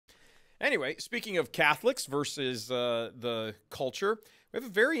Anyway, speaking of Catholics versus the culture, we have a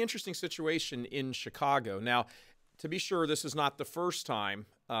very interesting situation in Chicago. Now, to be sure, this is not the first time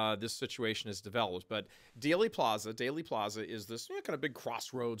this situation has developed, but Daley Plaza is this kind of big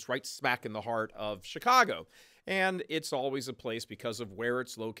crossroads right smack in the heart of Chicago. And it's always a place, because of where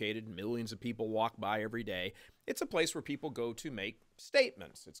it's located, millions of people walk by every day. It's a place where people go to make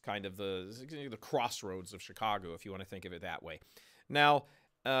statements. It's kind of the crossroads of Chicago, if you want to think of it that way. Now,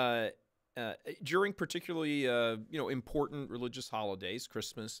 during particularly important religious holidays,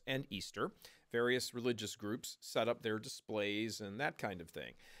 Christmas and Easter, various religious groups set up their displays and that kind of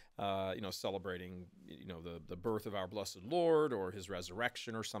thing, celebrating the birth of our blessed Lord or his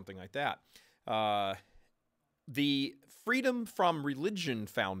resurrection or something like that. The Freedom from Religion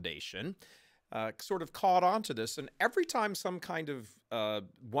Foundation sort of caught on to this, and every time some kind of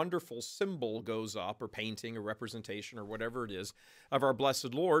wonderful symbol goes up, or painting or representation or whatever it is of our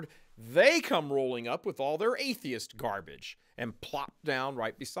blessed Lord, they come rolling up with all their atheist garbage and plop down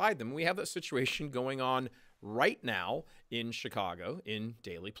right beside them. We have that situation going on right now in Chicago, in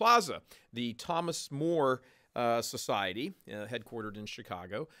Daley Plaza. The Thomas More Society, headquartered in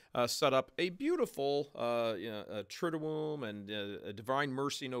Chicago, set up a beautiful Triduum and a Divine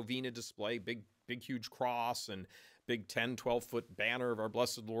Mercy Novena display, big, huge cross and big 10, 12-foot banner of our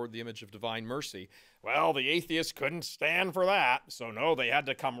blessed Lord, the image of divine mercy. Well, the atheists couldn't stand for that, so no, they had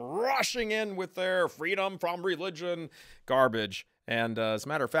to come rushing in with their freedom from religion garbage. And as a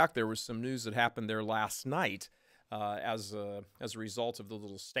matter of fact, there was some news that happened there last night as a result of the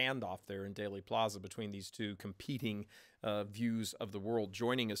little standoff there in Daley Plaza between these two competing views of the world.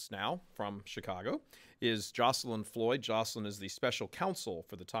 Joining us now from Chicago is Jocelyn Floyd. Jocelyn is the special counsel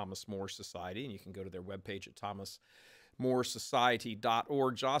for the Thomas More Society, and you can go to their webpage at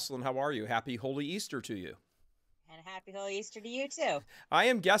thomasmoresociety.org. Jocelyn, how are you? Happy Holy Easter to you. And a happy Holy Easter to you, too. I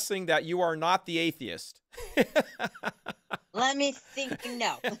am guessing that you are not the atheist. Let me think.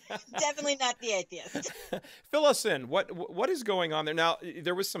 No, definitely not the atheist. Fill us in. What is going on there? Now,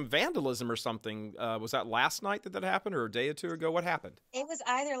 there was some vandalism or something. Was that last night that happened, or a day or two ago? What happened? It was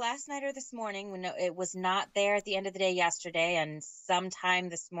either last night or this morning. When it was not there at the end of the day yesterday, and sometime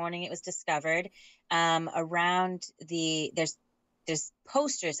this morning it was discovered. Around there's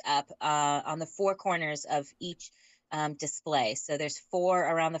posters up on the four corners of each display. So there's 4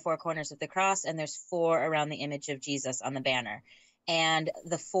 around the 4 corners of the cross, and there's 4 around the image of Jesus on the banner. And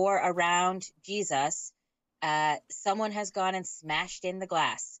the 4 around Jesus, someone has gone and smashed in the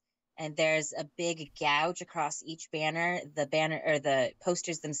glass, and there's a big gouge across each banner. The banner, or the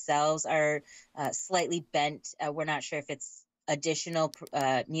posters themselves, are slightly bent. We're not sure if it's additional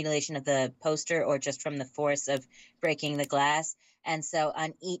mutilation of the poster or just from the force of breaking the glass. And so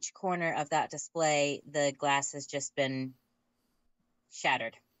on each corner of that display, the glass has just been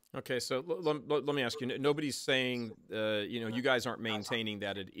shattered. Okay, so let me ask you. Nobody's saying, you guys aren't maintaining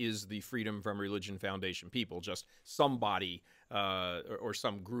that it is the Freedom from Religion Foundation people. Just somebody or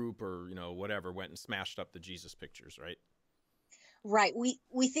some group or whatever went and smashed up the Jesus pictures, right? Right.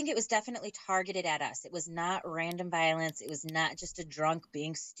 We think it was definitely targeted at us. It was not random violence. It was not just a drunk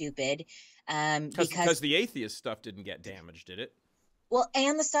being stupid. Because the atheist stuff didn't get damaged, did it? Well,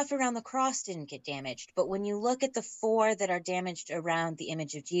 and the stuff around the cross didn't get damaged. But when you look at the 4 that are damaged around the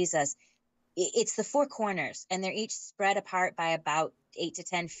image of Jesus, it's the 4 corners, and they're each spread apart by about 8 to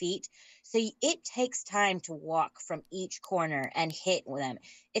 10 feet. So it takes time to walk from each corner and hit them.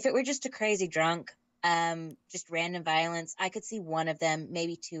 If it were just a crazy drunk, just random violence, I could see one of them,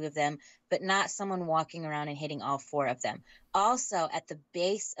 maybe 2 of them, but not someone walking around and hitting all 4 of them. Also, at the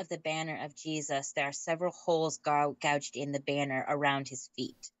base of the banner of Jesus, there are several holes gouged in the banner around his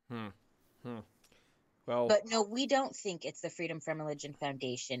feet. Well, but no, we don't think it's the Freedom from Religion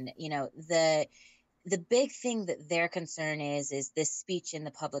Foundation. The big thing that their concern is this speech in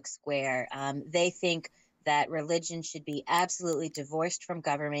the public square. They think that religion should be absolutely divorced from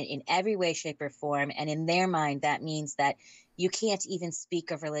government in every way, shape, or form. And in their mind, that means that you can't even speak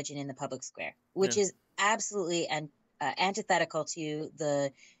of religion in the public square, which is absolutely antithetical to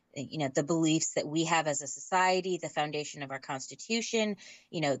the beliefs that we have as a society, the foundation of our Constitution.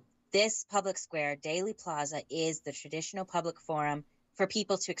 This public square, Daley Plaza, is the traditional public forum for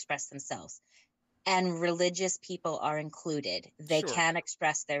people to express themselves. And religious people are included. They can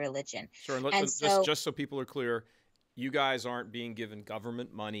express their religion. Sure, and just so people are clear, you guys aren't being given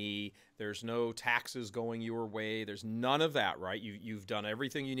government money. There's no taxes going your way. There's none of that, right? You've done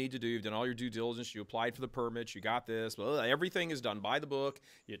everything you need to do. You've done all your due diligence. You applied for the permits. You got this. Everything is done by the book.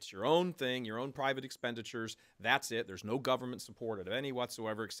 It's your own thing, your own private expenditures. That's it. There's no government support of any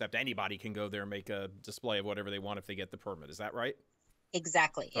whatsoever, except anybody can go there and make a display of whatever they want if they get the permit. Is that right?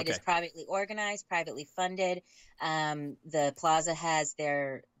 Exactly. It is Okay. privately organized, privately funded. The Plaza has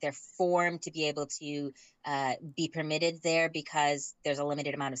their form to be able to be permitted there because there's a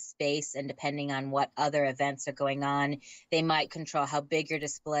limited amount of space, and depending on what other events are going on, they might control how big your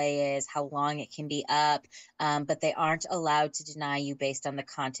display is, how long it can be up. But they aren't allowed to deny you based on the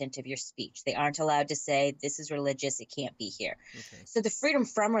content of your speech. They aren't allowed to say this is religious; it can't be here. Okay. So the Freedom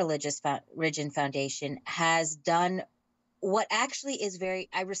from Religion Foundation has done what actually is very,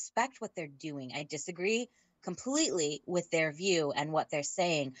 I respect what they're doing. I disagree completely with their view and what they're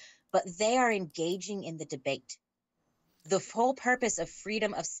saying, but they are engaging in the debate. The whole purpose of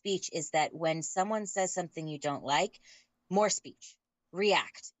freedom of speech is that when someone says something you don't like, more speech,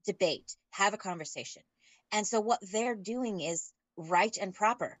 react, debate, have a conversation. And so what they're doing is right and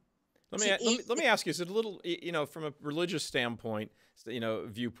proper. Let me ask you: is it a little, from a religious standpoint,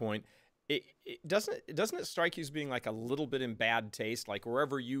 viewpoint? Doesn't it strike you as being like a little bit in bad taste? Like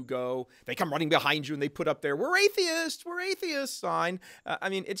wherever you go, they come running behind you and they put up their "We're atheists" sign. I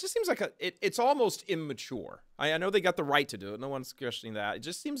mean, it just seems like it's almost immature. I know they got the right to do it. No one's questioning that. It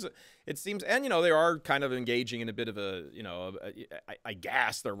just seems, and they are kind of engaging in a bit of a, I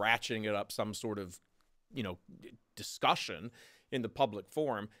guess they're ratcheting it up some sort of, discussion in the public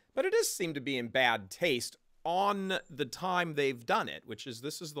forum, but it does seem to be in bad taste on the time they've done it, which is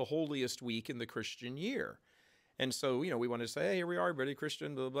this is the holiest week in the Christian year. And so, we want to say, hey, here we are, British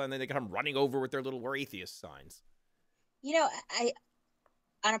Christian, blah, blah, blah, and then they come running over with their little "We're atheist" signs. I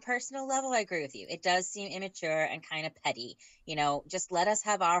on a personal level, I agree with you. It does seem immature and kind of petty. Just let us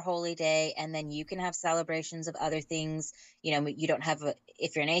have our holy day, and then you can have celebrations of other things. You don't have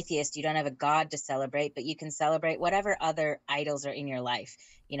if you're an atheist, you don't have a God to celebrate, but you can celebrate whatever other idols are in your life.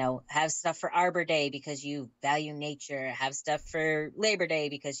 Have stuff for Arbor Day because you value nature, have stuff for Labor Day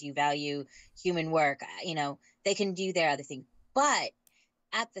because you value human work. They can do their other thing. But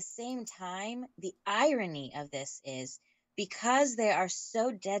at the same time, the irony of this is, because they are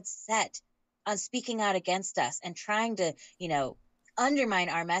so dead set on speaking out against us and trying to, undermine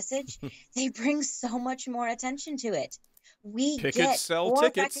our message, they bring so much more attention to it. We Pickets get sell more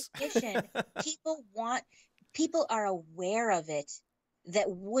tickets. recognition. People are aware of it that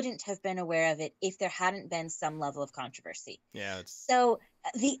wouldn't have been aware of it if there hadn't been some level of controversy. Yeah. So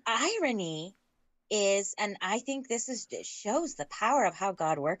the irony is, and I think it shows the power of how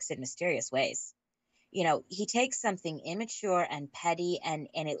God works in mysterious ways. He takes something immature and petty, and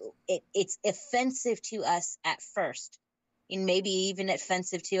it's offensive to us at first, and maybe even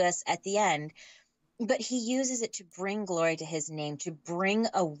offensive to us at the end, but he uses it to bring glory to his name, to bring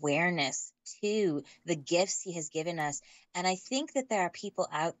awareness to the gifts he has given us. And I think that there are people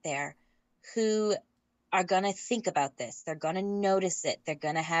out there who are going to think about this. They're going to notice it. They're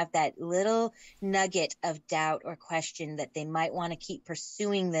going to have that little nugget of doubt or question that they might want to keep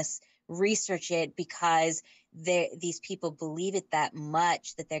pursuing this, research it, because these people believe it that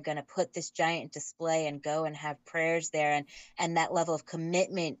much that they're going to put this giant display and go and have prayers there. And that level of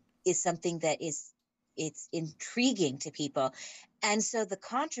commitment is something that it's intriguing to people. And so the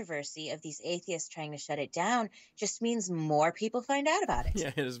controversy of these atheists trying to shut it down just means more people find out about it.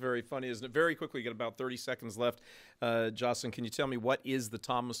 Yeah, it is very funny, isn't it? Very quickly, got about 30 seconds left. Jocelyn, can you tell me what is the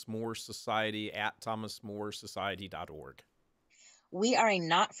Thomas More Society at thomasmoresociety.org? We are a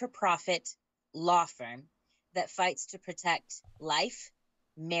not-for-profit law firm that fights to protect life,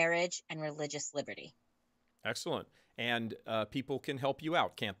 marriage, and religious liberty. Excellent. And people can help you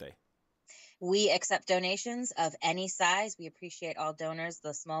out, can't they? We accept donations of any size. We appreciate all donors,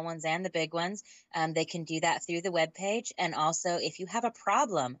 the small ones and the big ones. They can do that through the webpage. And also, if you have a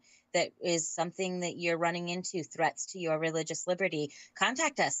problem that is something that you're running into, threats to your religious liberty,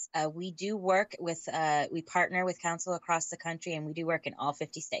 contact us. We do work with, we partner with counsel across the country, and we do work in all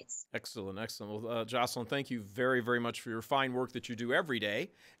 50 states. Excellent, excellent. Well, Jocelyn, thank you very, very much for your fine work that you do every day,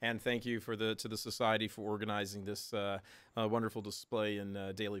 and thank you to the Society for organizing this wonderful display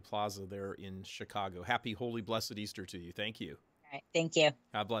in Daley Plaza there in Chicago. Happy, holy, blessed Easter to you. Thank you. All right, thank you.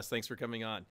 God bless. Thanks for coming on.